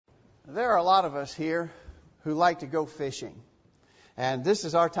There are a lot of us here who like to go fishing. And this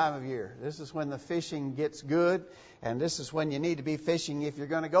is our time of year. This is when the fishing gets good. And this is when you need to be fishing if you're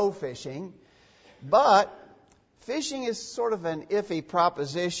going to go fishing. But fishing is sort of an iffy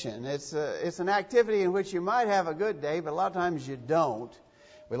proposition. It's an activity in which you might have a good day, but a lot of times you don't.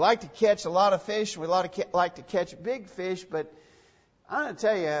 We like to catch a lot of fish. We like to catch big fish. But I'm going to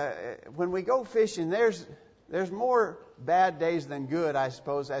tell you, when we go fishing, there's more bad days than good, I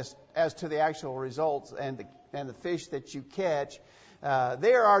suppose, as to the actual results and the fish that you catch.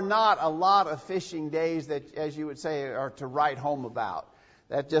 There are not a lot of fishing days that, as you would say, are to write home about.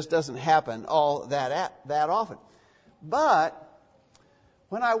 That just doesn't happen all that often. But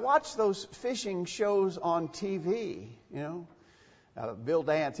when I watch those fishing shows on TV, Bill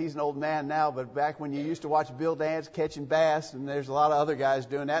Dance, he's an old man now, but back when you used to watch Bill Dance catching bass, and there's a lot of other guys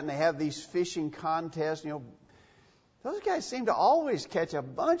doing that, and they have these fishing contests, those guys seem to always catch a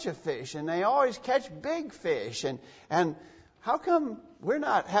bunch of fish, and they always catch big fish. And how come we're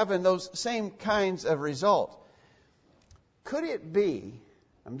not having those same kinds of results? Could it be,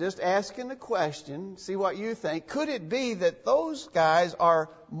 I'm just asking the question, see what you think, could it be that those guys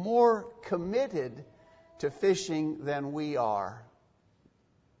are more committed to fishing than we are?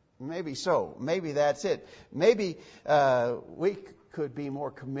 Maybe so. Maybe that's it. Maybe we could be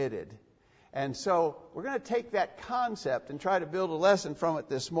more committed. And so we're going to take that concept and try to build a lesson from it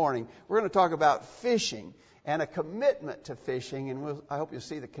this morning. We're going to talk about fishing and a commitment to fishing, and I hope you'll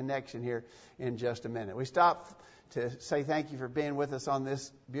see the connection here in just a minute. We stop to say thank you for being with us on this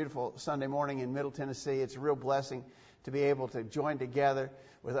beautiful Sunday morning in Middle Tennessee. It's a real blessing to be able to join together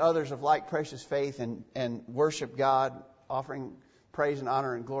with others of like precious faith and worship God, offering praise and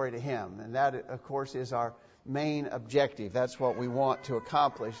honor and glory to Him. And that, of course, is our main objective. That's what we want to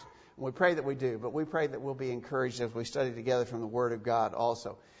accomplish. We pray that we do, but we pray that we'll be encouraged as we study together from the Word of God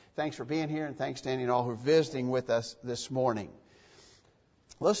also. Thanks for being here, and thanks to any and all who are visiting with us this morning.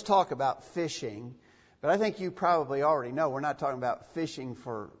 Let's talk about fishing, but I think you probably already know we're not talking about fishing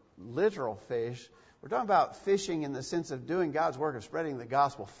for literal fish. We're talking about fishing in the sense of doing God's work of spreading the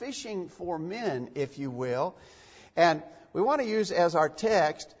gospel, fishing for men, if you will. And we want to use as our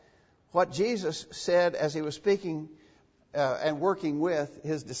text what Jesus said as He was speaking and working with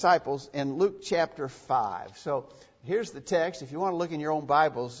His disciples in Luke chapter 5. So here's the text. If you want to look in your own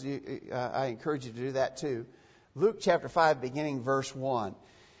Bibles, I encourage you to do that too. Luke chapter 5, beginning verse 1.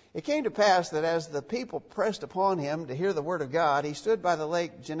 It came to pass that as the people pressed upon Him to hear the word of God, He stood by the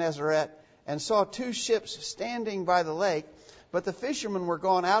lake Gennesaret and saw two ships standing by the lake, but the fishermen were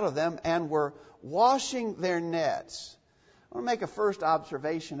gone out of them and were washing their nets. I want to make a first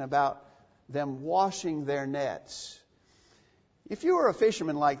observation about them washing their nets. If you were a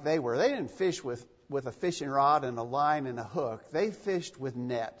fisherman like they were, they didn't fish with a fishing rod and a line and a hook. They fished with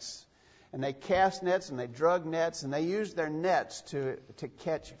nets. And they cast nets and they drug nets and they used their nets to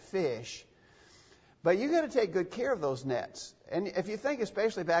catch fish. But you got to take good care of those nets. And if you think,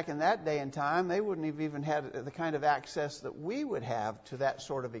 especially back in that day and time, they wouldn't have even had the kind of access that we would have to that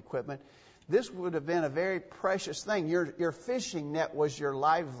sort of equipment. This would have been a very precious thing. Your fishing net was your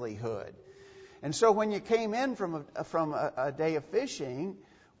livelihood. And so when you came in from a day of fishing,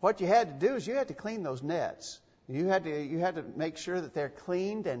 what you had to do is you had to clean those nets. You had to make sure that they're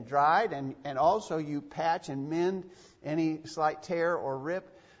cleaned and dried, and also you patch and mend any slight tear or rip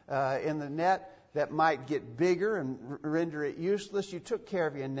in the net that might get bigger and render it useless. You took care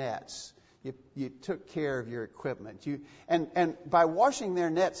of your nets. You took care of your equipment. And by washing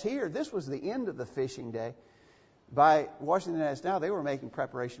their nets here, this was the end of the fishing day. By washing the nets now, they were making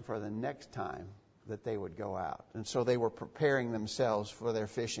preparation for the next time that they would go out. And so they were preparing themselves for their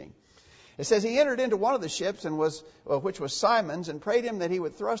fishing. It says, He entered into one of the ships, which was Simon's, and prayed him that he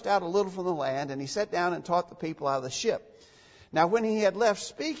would thrust out a little from the land. And he sat down and taught the people out of the ship. Now when he had left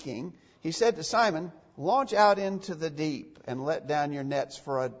speaking, he said to Simon, Launch out into the deep and let down your nets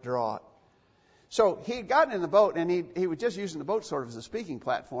for a draught. So he had gotten in the boat, and he was just using the boat sort of as a speaking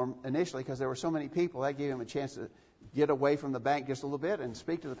platform initially because there were so many people. That gave him a chance to get away from the bank just a little bit and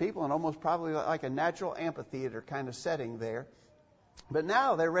speak to the people, and almost probably like a natural amphitheater kind of setting there. But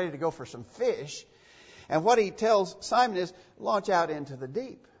now they're ready to go for some fish. And what he tells Simon is, launch out into the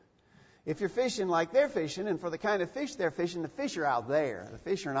deep. If you're fishing like they're fishing, and for the kind of fish they're fishing, the fish are out there. The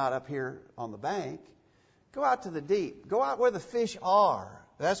fish are not up here on the bank. Go out to the deep. Go out where the fish are.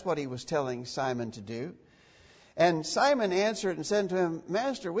 That's what he was telling Simon to do. And Simon answered and said to him,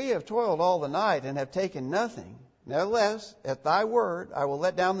 Master, we have toiled all the night and have taken nothing. Nevertheless, at thy word, I will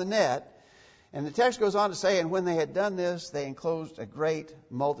let down the net. And the text goes on to say, and when they had done this, they enclosed a great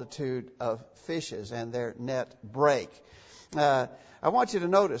multitude of fishes, and their net brake. I want you to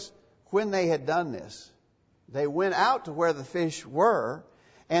notice, when they had done this, they went out to where the fish were,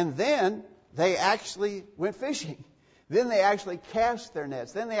 and then they actually went fishing. Then they actually cast their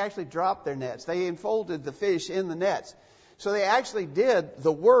nets. Then they actually dropped their nets. They enfolded the fish in the nets. So they actually did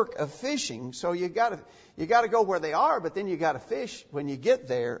the work of fishing. So you got to go where they are, but then you got to fish when you get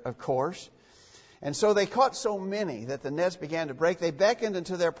there, of course. And so they caught so many that the nets began to break. They beckoned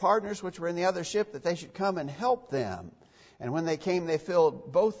unto their partners which were in the other ship that they should come and help them. And when they came, they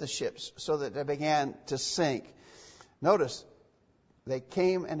filled both the ships so that they began to sink. Notice, they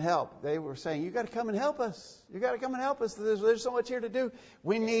came and helped. They were saying, you got to come and help us. You got to come and help us. There's so much here to do.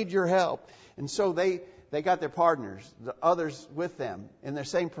 We need your help. And so they got their partners, the others with them in their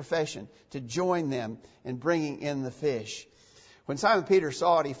same profession, to join them in bringing in the fish. When Simon Peter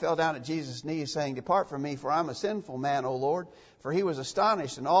saw it, he fell down at Jesus' knees, saying, Depart from me, for I am a sinful man, O Lord. For he was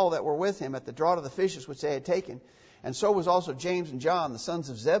astonished, and all that were with him, at the draught of the fishes which they had taken. And so was also James and John, the sons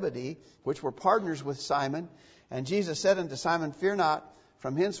of Zebedee, which were partners with Simon. And Jesus said unto Simon, Fear not,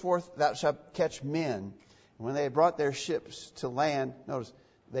 from henceforth thou shalt catch men. And when they had brought their ships to land, notice,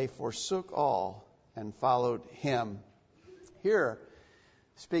 they forsook all and followed him. Here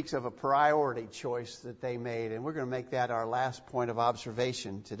speaks of a priority choice that they made, and we're going to make that our last point of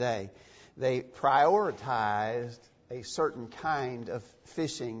observation today. They prioritized a certain kind of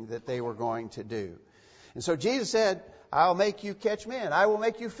fishing that they were going to do. And so Jesus said, I'll make you catch men. I will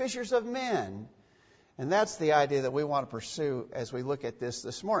make you fishers of men. And that's the idea that we want to pursue as we look at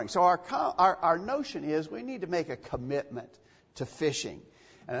this morning. So our notion is we need to make a commitment to fishing.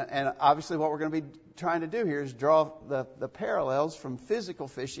 And obviously what we're going to be trying to do here is draw the parallels from physical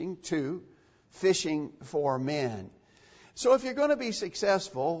fishing to fishing for men. So if you're going to be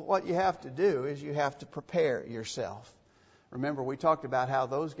successful, what you have to do is you have to prepare yourself. Remember, we talked about how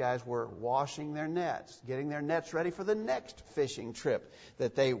those guys were washing their nets, getting their nets ready for the next fishing trip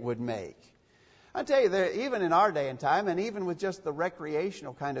that they would make. I tell you, even in our day and time, and even with just the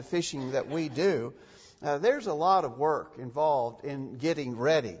recreational kind of fishing that we do, there's a lot of work involved in getting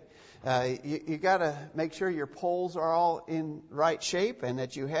ready. You got to make sure your poles are all in right shape and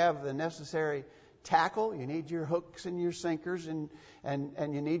that you have the necessary tackle. You need your hooks and your sinkers, and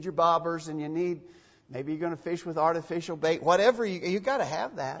you need your bobbers, and you need, maybe you're going to fish with artificial bait. Whatever, you got to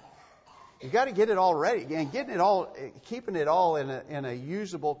have that. You got to get it all ready. And getting it all, keeping it all in a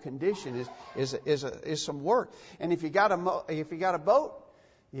usable condition is some work. And if you got a boat,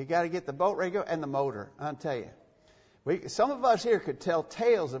 you got to get the boat ready to go, and the motor. I'll tell you, some of us here could tell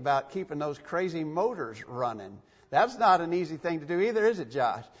tales about keeping those crazy motors running. That's not an easy thing to do either, is it,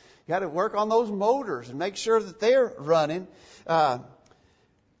 Josh? You got to work on those motors and make sure that they're running. And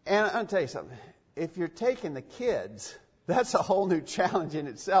I'll tell you something. If you're taking the kids, that's a whole new challenge in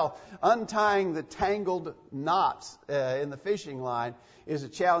itself. Untying the tangled knots in the fishing line is a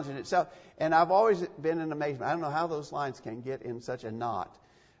challenge in itself. And I've always been in amazement. I don't know how those lines can get in such a knot.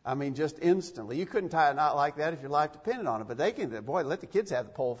 I mean, just instantly. You couldn't tie a knot like that if your life depended on it. But they can, boy, let the kids have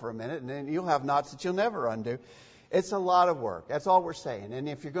the pole for a minute, and then you'll have knots that you'll never undo. It's a lot of work. That's all we're saying. And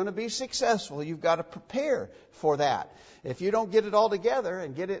if you're going to be successful, you've got to prepare for that. If you don't get it all together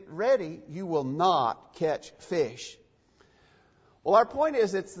and get it ready, you will not catch fish. Well, our point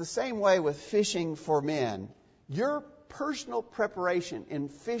is it's the same way with fishing for men. Your personal preparation in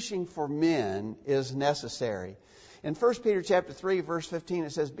fishing for men is necessary. In 1 Peter chapter 3, verse 15,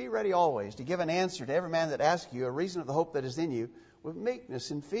 it says, Be ready always to give an answer to every man that asks you a reason of the hope that is in you with meekness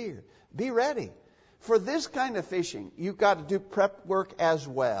and fear. Be ready. For this kind of fishing, you've got to do prep work as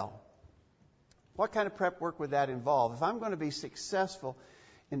well. What kind of prep work would that involve? If I'm going to be successful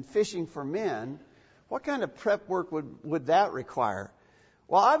in fishing for men, what kind of prep work would that require?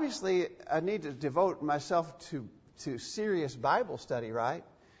 Well, obviously, I need to devote myself to serious Bible study, right?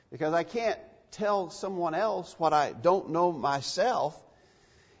 Because I can't tell someone else what I don't know myself.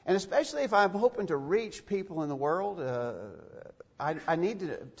 And especially if I'm hoping to reach people in the world, I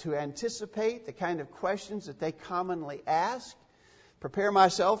need to anticipate the kind of questions that they commonly ask, prepare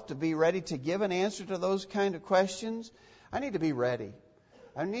myself to be ready to give an answer to those kind of questions. I need to be ready.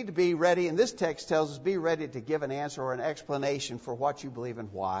 I need to be ready, and this text tells us, be ready to give an answer or an explanation for what you believe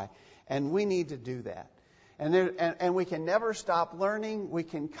and why. And we need to do that. And we can never stop learning. We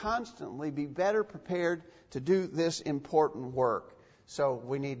can constantly be better prepared to do this important work. So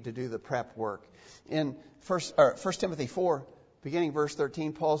we need to do the prep work. In 1 Timothy 4, beginning verse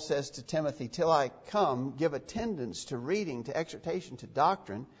 13, Paul says to Timothy, Till I come, give attendance to reading, to exhortation, to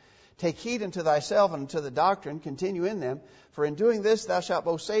doctrine. Take heed unto thyself and unto the doctrine, continue in them. For in doing this thou shalt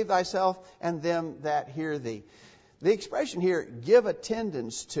both save thyself and them that hear thee. The expression here, give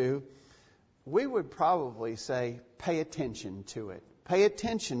attendance to, we would probably say pay attention to it. Pay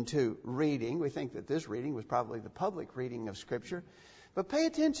attention to reading. We think that this reading was probably the public reading of Scripture. But pay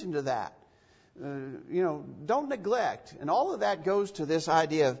attention to that. Don't neglect. And all of that goes to this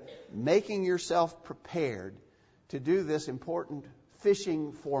idea of making yourself prepared to do this important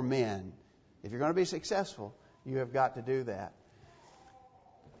fishing for men. If you're going to be successful, you have got to do that.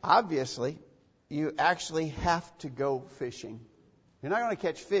 Obviously, you actually have to go fishing. You're not going to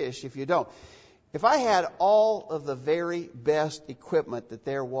catch fish if you don't. If I had all of the very best equipment that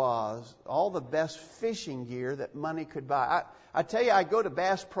there was, all the best fishing gear that money could buy, I tell you, I go to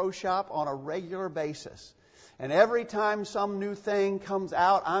Bass Pro Shop on a regular basis. And every time some new thing comes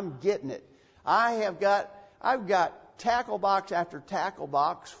out, I'm getting it. I've got tackle box after tackle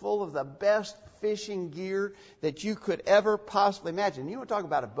box full of the best fishing gear that you could ever possibly imagine. You want to talk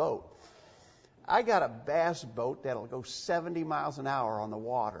about a boat. I got a bass boat that'll go 70 miles an hour on the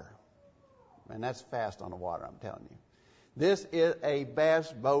water. And that's fast on the water, I'm telling you. This is a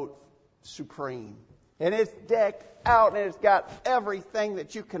bass boat supreme. And it's decked out, and it's got everything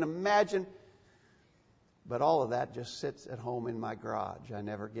that you can imagine. But all of that just sits at home in my garage. I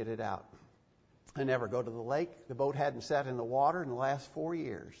never get it out. I never go to the lake. The boat hadn't sat in the water in the last 4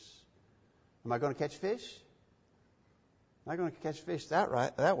 years. Am I going to catch fish? I'm not going to catch fish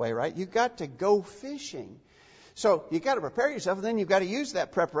that way, right? You've got to go fishing. So you've got to prepare yourself, and then you've got to use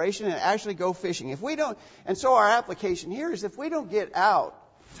that preparation and actually go fishing. If we don't, and so our application here is if we don't get out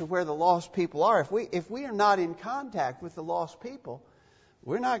to where the lost people are, if we are not in contact with the lost people,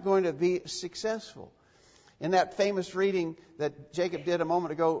 we're not going to be successful. In that famous reading that Jacob did a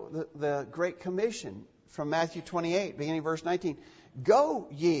moment ago, the Great Commission from Matthew 28, beginning verse 19, Go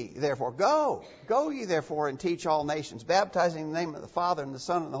ye therefore and teach all nations, baptizing in the name of the Father and the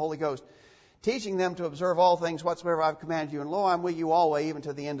Son and the Holy Ghost, teaching them to observe all things whatsoever I've commanded you. And lo, I'm with you always, even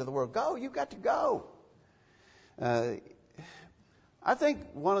to the end of the world. Go, you've got to go. I think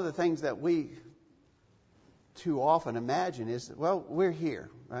one of the things that we too often imagine is that, well, we're here,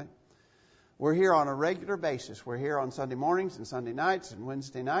 right? We're here on a regular basis. We're here on Sunday mornings and Sunday nights and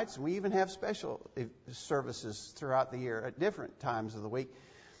Wednesday nights. And we even have special services throughout the year at different times of the week.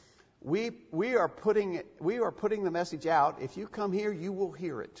 We are putting the message out. If you come here, you will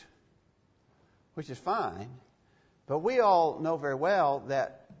hear it, which is fine. But we all know very well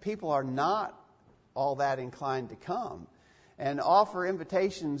that people are not all that inclined to come. And offer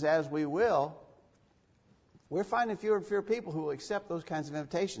invitations as we will, we're finding fewer and fewer people who will accept those kinds of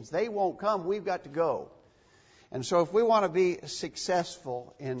invitations. They won't come. We've got to go. And so if we want to be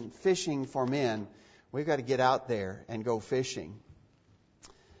successful in fishing for men, we've got to get out there and go fishing.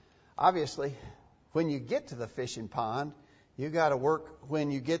 Obviously, when you get to the fishing pond, you've got to work when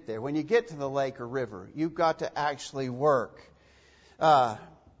you get there. When you get to the lake or river, you've got to actually work. I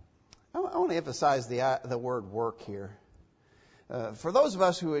want to emphasize the word work here. For those of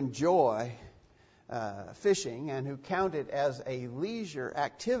us who enjoy fishing and who count it as a leisure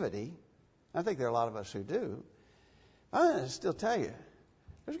activity, I think there are a lot of us who do. I'm going to still tell you,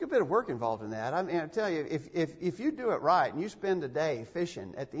 there's a good bit of work involved in that. I mean, I tell you, if you do it right and you spend a day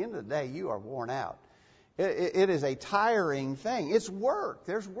fishing, at the end of the day, you are worn out. It is a tiring thing. It's work.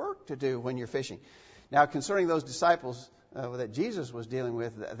 There's work to do when you're fishing. Now, concerning those disciples that Jesus was dealing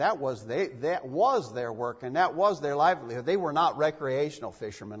with, that was their work and that was their livelihood. They were not recreational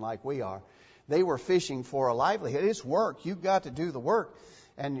fishermen like we are. They were fishing for a livelihood. It's work. You've got to do the work.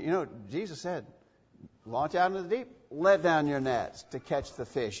 And, Jesus said, launch out into the deep, let down your nets to catch the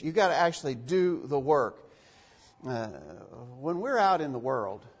fish. You've got to actually do the work. When we're out in the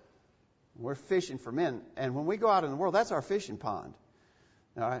world, we're fishing for men. And when we go out in the world, that's our fishing pond.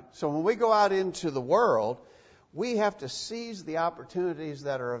 All right. So when we go out into the world, we have to seize the opportunities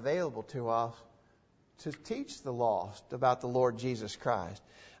that are available to us to teach the lost about the Lord Jesus Christ.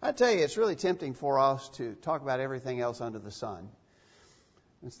 I tell you, it's really tempting for us to talk about everything else under the sun.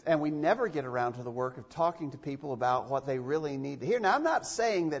 And we never get around to the work of talking to people about what they really need to hear. Now, I'm not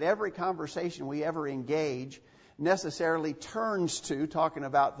saying that every conversation we ever engage necessarily turns to talking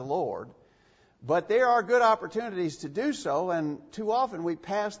about the Lord. But there are good opportunities to do so, and too often we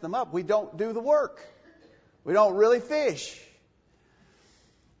pass them up. We don't do the work. We don't really fish.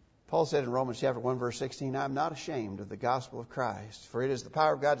 Paul said in Romans chapter 1, verse 16, I am not ashamed of the gospel of Christ, for it is the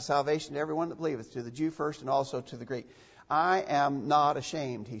power of God to salvation to everyone that believeth, to the Jew first and also to the Greek. I am not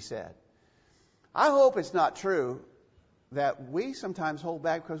ashamed, he said. I hope it's not true that we sometimes hold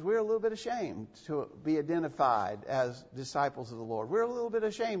back because we're a little bit ashamed to be identified as disciples of the Lord. We're a little bit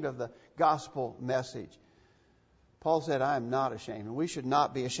ashamed of the gospel message. Paul said, I am not ashamed, and we should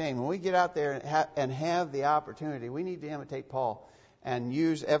not be ashamed. When we get out there and have the opportunity, we need to imitate Paul and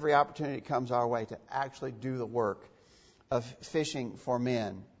use every opportunity that comes our way to actually do the work of fishing for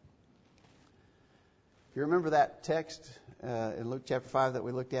men. If you remember that text in Luke chapter 5 that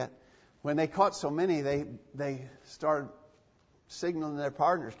we looked at, when they caught so many, they started signaling their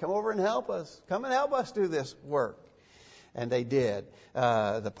partners, come over and help us. Come and help us do this work. And they did.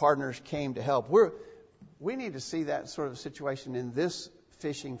 The partners came to help. We need to see that sort of situation in this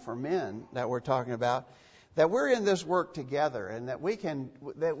fishing for men that we're talking about, that we're in this work together, and that we can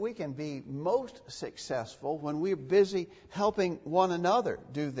be most successful when we're busy helping one another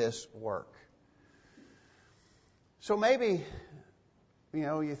do this work. So maybe,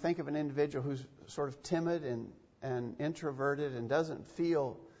 you think of an individual who's sort of timid and introverted and doesn't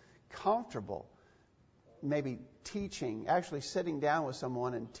feel comfortable maybe teaching, actually sitting down with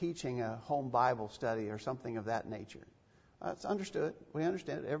someone and teaching a home Bible study or something of that nature. That's understood. We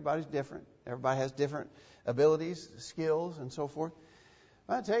understand it. Everybody's different. Everybody has different abilities, skills, and so forth.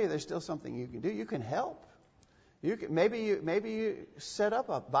 I'll tell you, there's still something you can do. You can help. Maybe you set up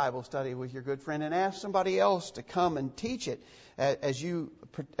a Bible study with your good friend and ask somebody else to come and teach it as you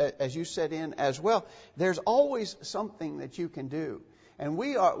sit in as well. There's always something that you can do. And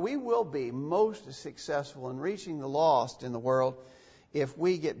we will be most successful in reaching the lost in the world if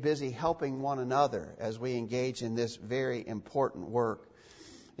we get busy helping one another as we engage in this very important work.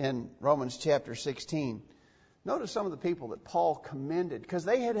 In Romans chapter 16, notice some of the people that Paul commended because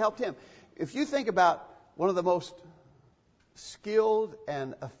they had helped him. If you think about one of the most skilled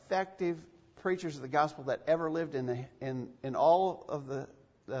and effective preachers of the gospel that ever lived in all of the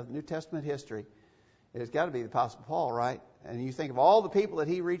New Testament history, it's got to be the Apostle Paul, right? And you think of all the people that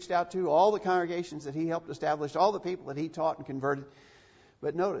he reached out to, all the congregations that he helped establish, all the people that he taught and converted.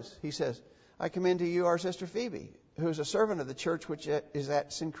 But notice, he says, I commend to you our sister Phoebe, who is a servant of the church which is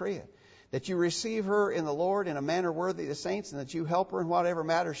at Cenchrea, that you receive her in the Lord in a manner worthy of the saints, and that you help her in whatever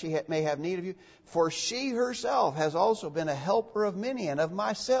matter she may have need of you. For she herself has also been a helper of many, and of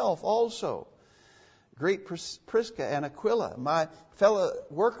myself also. Greet Prisca and Aquila, my fellow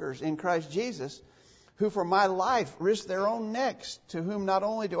workers in Christ Jesus, who for my life risked their own necks, to whom not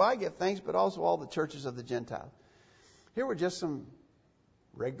only do I give thanks, but also all the churches of the Gentiles. Here were just some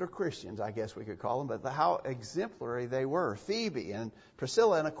regular Christians, I guess we could call them, but how exemplary they were. Phoebe and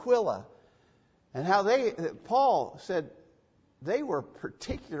Priscilla and Aquila. And how Paul said, they were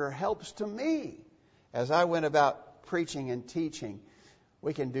particular helps to me as I went about preaching and teaching.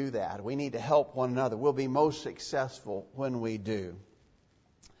 We can do that. We need to help one another. We'll be most successful when we do.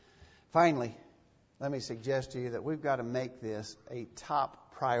 Finally, let me suggest to you that we've got to make this a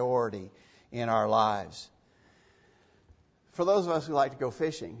top priority in our lives. For those of us who like to go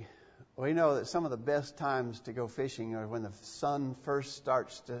fishing, we know that some of the best times to go fishing are when the sun first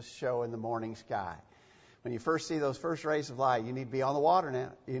starts to show in the morning sky. When you first see those first rays of light, you need to be on the water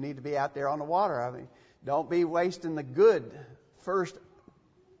now. You need to be out there on the water. I mean, don't be wasting the good first,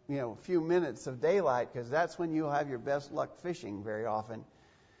 few minutes of daylight, because that's when you'll have your best luck fishing very often.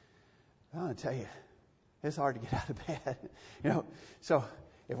 I'm going to tell you, it's hard to get out of bed. So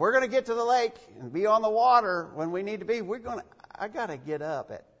if we're going to get to the lake and be on the water when we need to be, I got to get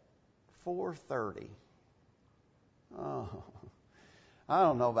up at 4:30. Oh, I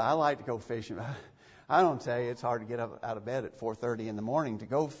don't know, but I like to go fishing. I don't tell you, it's hard to get up out of bed at 4:30 in the morning to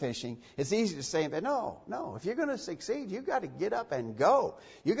go fishing. It's easy to say, but no. If you're going to succeed, you've got to get up and go.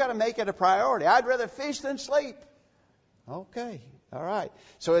 You've got to make it a priority. I'd rather fish than sleep. Okay. All right.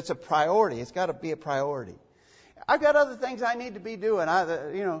 So it's a priority. It's got to be a priority. I've got other things I need to be doing.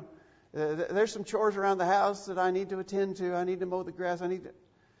 There's some chores around the house that I need to attend to. I need to mow the grass.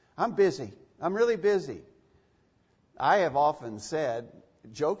 I'm busy. I'm really busy. I have often said,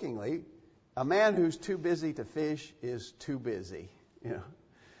 jokingly, a man who's too busy to fish is too busy.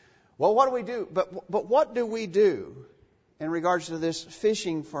 Well, what do we do? But what do we do in regards to this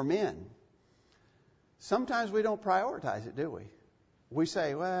fishing for men? Sometimes we don't prioritize it, do we? We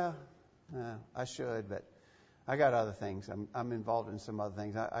say, well, I should, but I got other things. I'm involved in some other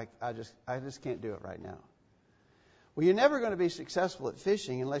things. I just can't do it right now. Well, you're never going to be successful at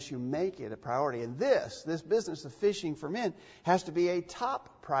fishing unless you make it a priority. And this business of fishing for men has to be a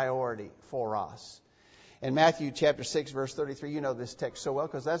top priority for us. In Matthew chapter 6, verse 33, you know this text so well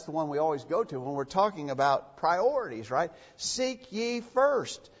because that's the one we always go to when we're talking about priorities, right? Seek ye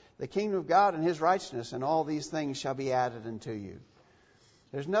first the kingdom of God and His righteousness, and all these things shall be added unto you.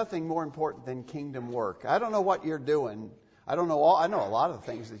 There's nothing more important than kingdom work. I don't know what you're doing. I know a lot of the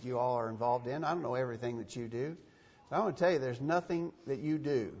things that you all are involved in. I don't know everything that you do. But I want to tell you, there's nothing that you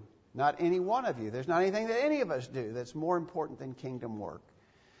do, not any one of you. There's not anything that any of us do that's more important than kingdom work.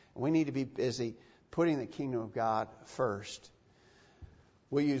 And we need to be busy putting the kingdom of God first.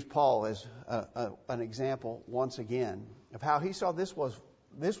 We use Paul as an example once again. of how he saw this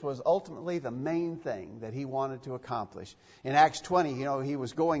was ultimately the main thing that he wanted to accomplish. In Acts 20, he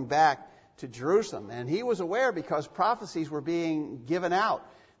was going back to Jerusalem, and he was aware, because prophecies were being given out,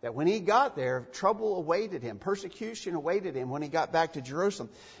 that when he got there, trouble awaited him, persecution awaited him when he got back to Jerusalem.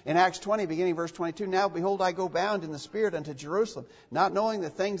 In Acts 20, beginning verse 22, "Now behold, I go bound in the Spirit unto Jerusalem, not knowing the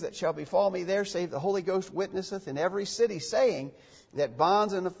things that shall befall me there, save the Holy Ghost witnesseth in every city, saying that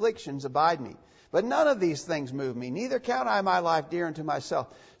bonds and afflictions abide me. But none of these things move me, neither count I my life dear unto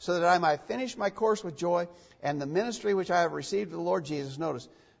myself, so that I might finish my course with joy, and the ministry which I have received of the Lord Jesus," notice,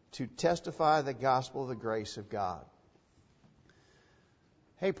 "to testify the gospel of the grace of God."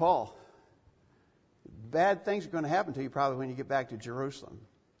 Hey, Paul, bad things are going to happen to you probably when you get back to Jerusalem.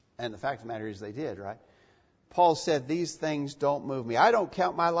 And the fact of the matter is they did, right? Paul said, "These things don't move me. I don't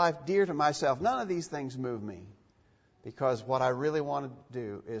count my life dear to myself. None of these things move me. Because what I really want to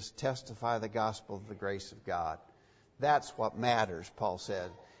do is testify the gospel of the grace of God." That's what matters, Paul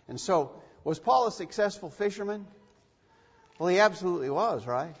said. And so, was Paul a successful fisherman? Well, he absolutely was,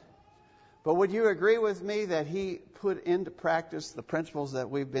 right? But would you agree with me that he put into practice the principles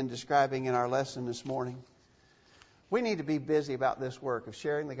that we've been describing in our lesson this morning? We need to be busy about this work of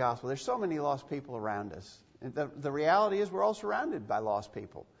sharing the gospel. There's so many lost people around us. And the reality is we're all surrounded by lost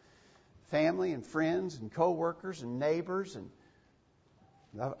people. Family and friends and co-workers and neighbors. And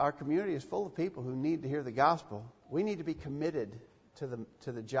our community is full of people who need to hear the gospel. We need to be committed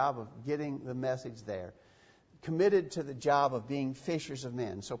to the job of getting the message there. Committed to the job of being fishers of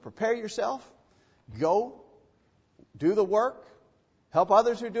men. So prepare yourself. Go. Do the work. Help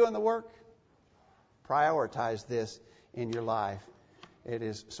others who are doing the work. Prioritize this in your life. It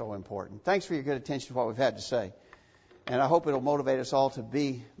is so important. Thanks for your good attention to what we've had to say. And I hope it'll motivate us all to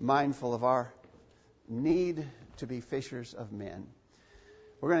be mindful of our need to be fishers of men.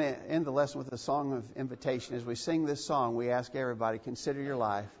 We're going to end the lesson with a song of invitation. As we sing this song, we ask everybody, consider your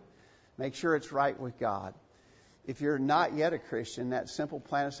life. Make sure it's right with God. If you're not yet a Christian, that simple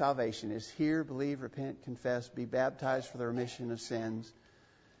plan of salvation is hear, believe, repent, confess, be baptized for the remission of sins.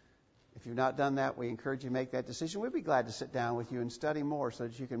 If you've not done that, we encourage you to make that decision. We'd be glad to sit down with you and study more so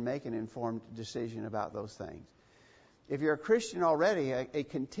that you can make an informed decision about those things. If you're a Christian already, a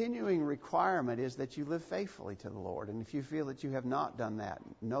continuing requirement is that you live faithfully to the Lord. And if you feel that you have not done that,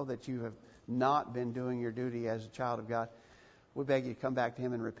 know that you have not been doing your duty as a child of God, we beg you to come back to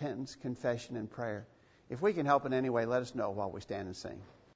Him in repentance, confession, and prayer. If we can help in any way, let us know while we stand and sing.